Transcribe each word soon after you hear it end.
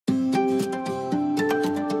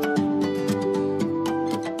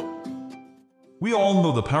We all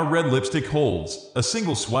know the power red lipstick holds. A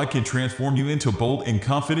single swipe can transform you into a bold and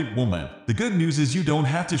confident woman. The good news is you don't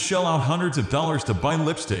have to shell out hundreds of dollars to buy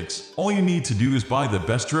lipsticks. All you need to do is buy the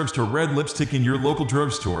best Drugstore Red Lipstick in your local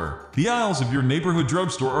drugstore. The aisles of your neighborhood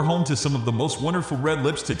drugstore are home to some of the most wonderful red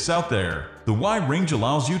lipsticks out there. The wide range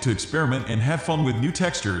allows you to experiment and have fun with new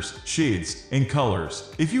textures, shades, and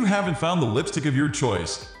colors. If you haven't found the lipstick of your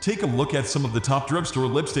choice, take a look at some of the top drugstore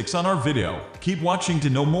lipsticks on our video. Keep watching to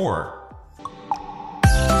know more.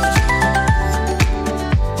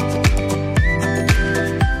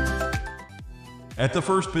 At the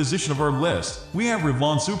first position of our list, we have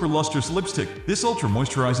Revlon Super Lustrous Lipstick. This ultra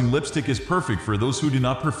moisturizing lipstick is perfect for those who do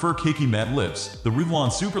not prefer cakey matte lips. The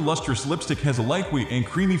Revlon Super Lustrous Lipstick has a lightweight and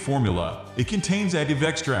creamy formula. It contains active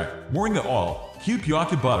extract, moringa oil, cute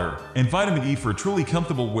yucca butter, and vitamin E for truly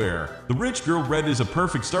comfortable wear. The Rich Girl Red is a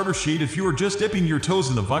perfect starter shade if you are just dipping your toes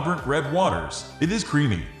in the vibrant red waters. It is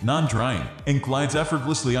creamy, non-drying, and glides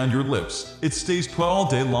effortlessly on your lips. It stays put all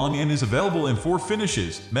day long and is available in 4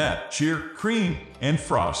 finishes: matte, sheer, cream, and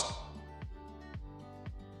frost.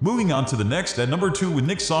 Moving on to the next at number 2 with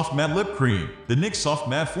NYX Soft Matte Lip Cream. The NYX Soft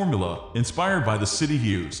Matte formula, inspired by the city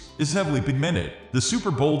hues, is heavily pigmented. The super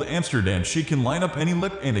bold Amsterdam shade can line up any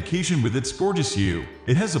lip and occasion with its gorgeous hue.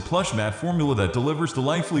 It has a plush matte formula that delivers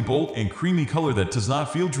delightfully bold and creamy color that does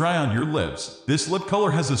not feel dry on your lips. This lip color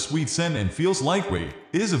has a sweet scent and feels lightweight.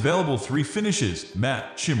 It is available 3 finishes: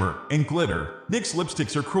 matte, shimmer, and glitter. NYX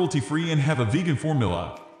lipsticks are cruelty-free and have a vegan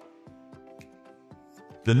formula.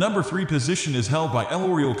 The number 3 position is held by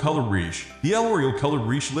L'Oreal Color Riche. The L'Oreal Color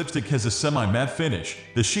Riche lipstick has a semi-matte finish.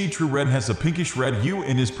 The shade True Red has a pinkish red hue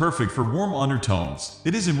and is perfect for warm undertones.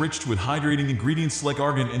 It is enriched with hydrating ingredients like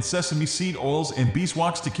argan and sesame seed oils and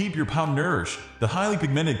beeswax to keep your palm nourished. The highly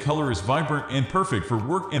pigmented color is vibrant and perfect for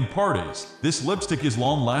work and parties. This lipstick is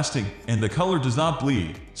long-lasting, and the color does not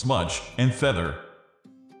bleed, smudge, and feather.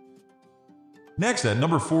 Next at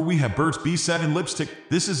number 4 we have Burt's Bees Satin Lipstick.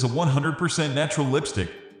 This is a 100% natural lipstick,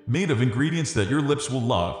 made of ingredients that your lips will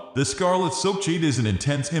love. The Scarlet Soap shade is an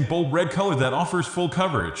intense and bold red color that offers full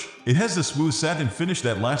coverage. It has a smooth satin finish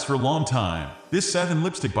that lasts for a long time. This satin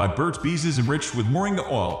lipstick by Burt's Bees is enriched with moringa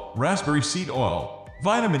oil, raspberry seed oil,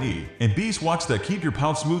 vitamin E, and beeswax that keep your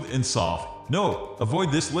pout smooth and soft. Note: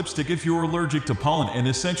 avoid this lipstick if you are allergic to pollen and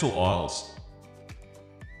essential oils.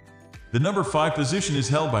 The number 5 position is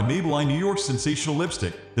held by Maybelline New York Sensational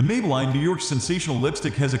Lipstick. The Maybelline New York Sensational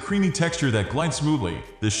Lipstick has a creamy texture that glides smoothly.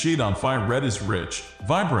 The shade On Fire Red is rich,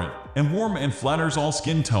 vibrant, and warm and flatters all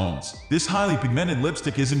skin tones. This highly pigmented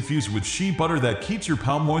lipstick is infused with shea butter that keeps your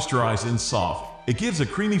palm moisturized and soft. It gives a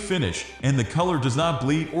creamy finish, and the color does not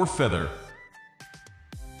bleed or feather.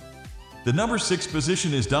 The number 6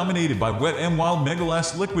 position is dominated by Wet n Wild Mega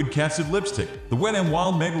Last Liquid Catsuit Lipstick. The Wet n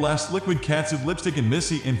Wild Mega Last Liquid Catsuit Lipstick in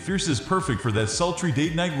Messy and Fierce is perfect for that sultry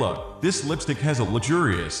date night look. This lipstick has a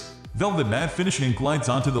luxurious, velvet matte finish and glides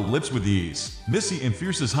onto the lips with ease. Messy and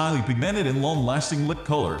Fierce is highly pigmented and long-lasting lip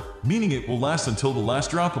color, meaning it will last until the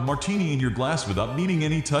last drop of martini in your glass without needing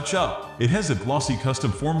any touch-up. It has a glossy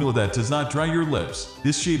custom formula that does not dry your lips.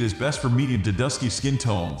 This shade is best for medium to dusky skin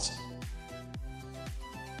tones.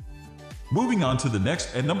 Moving on to the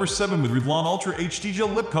next at number 7 with Revlon Ultra HD Gel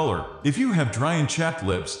Lip Color. If you have dry and chapped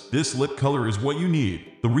lips, this lip color is what you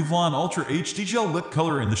need. The Revlon Ultra HD Gel Lip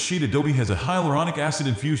Color in the shade Adobe has a hyaluronic acid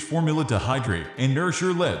infused formula to hydrate and nourish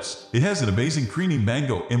your lips. It has an amazing creamy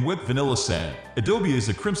mango and whipped vanilla scent. Adobe is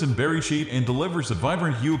a crimson berry shade and delivers a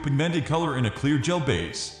vibrant hue of pigmented color in a clear gel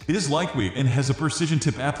base. It is lightweight and has a precision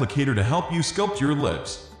tip applicator to help you sculpt your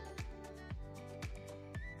lips.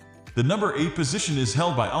 The number 8 position is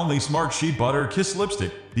held by Almay Smart Sheet Butter Kiss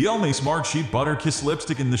Lipstick. The Almay Smart Sheet Butter Kiss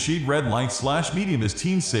Lipstick in the shade Red Light/Medium is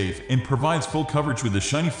teen safe and provides full coverage with a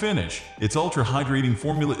shiny finish. Its ultra hydrating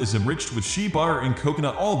formula is enriched with shea butter and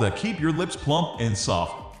coconut oil that keep your lips plump and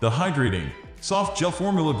soft. The hydrating, soft gel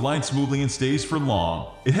formula glides smoothly and stays for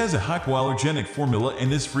long. It has a hypoallergenic formula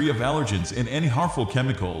and is free of allergens and any harmful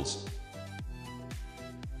chemicals.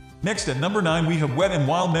 Next at number 9 we have Wet n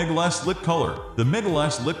Wild Mega Last Lip Color. The Mega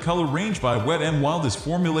Last Lip Color range by Wet n Wild is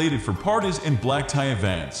formulated for parties and black tie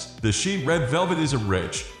events. The shade Red Velvet is a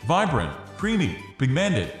rich, vibrant, creamy,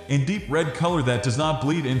 pigmented, and deep red color that does not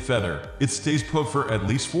bleed and feather. It stays put for at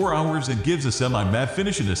least 4 hours and gives a semi-matte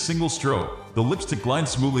finish in a single stroke. The lipstick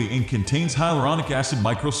glides smoothly and contains hyaluronic acid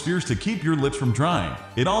microspheres to keep your lips from drying.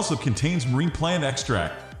 It also contains marine plant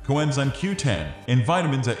extract, coenzyme Q10, and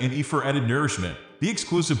vitamins A and E for added nourishment. The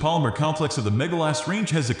exclusive polymer complex of the Mega Last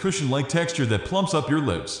range has a cushion-like texture that plumps up your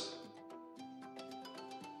lips.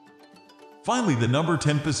 Finally, the number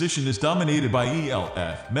 10 position is dominated by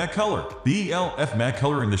ELF Matte Color. The ELF Matte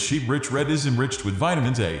Color in the shade Rich Red is enriched with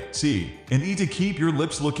vitamins A, C, and E to keep your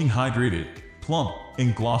lips looking hydrated, plump,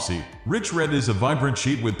 and glossy. Rich Red is a vibrant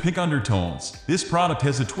shade with pink undertones. This product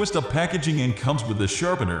has a twist-up packaging and comes with a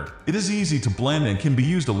sharpener. It is easy to blend and can be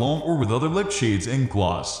used alone or with other lip shades and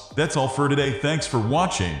gloss. That's all for today. Thanks for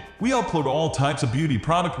watching. We upload all types of beauty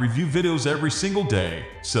product review videos every single day.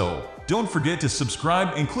 So, don't forget to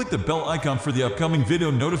subscribe and click the bell icon for the upcoming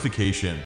video notification.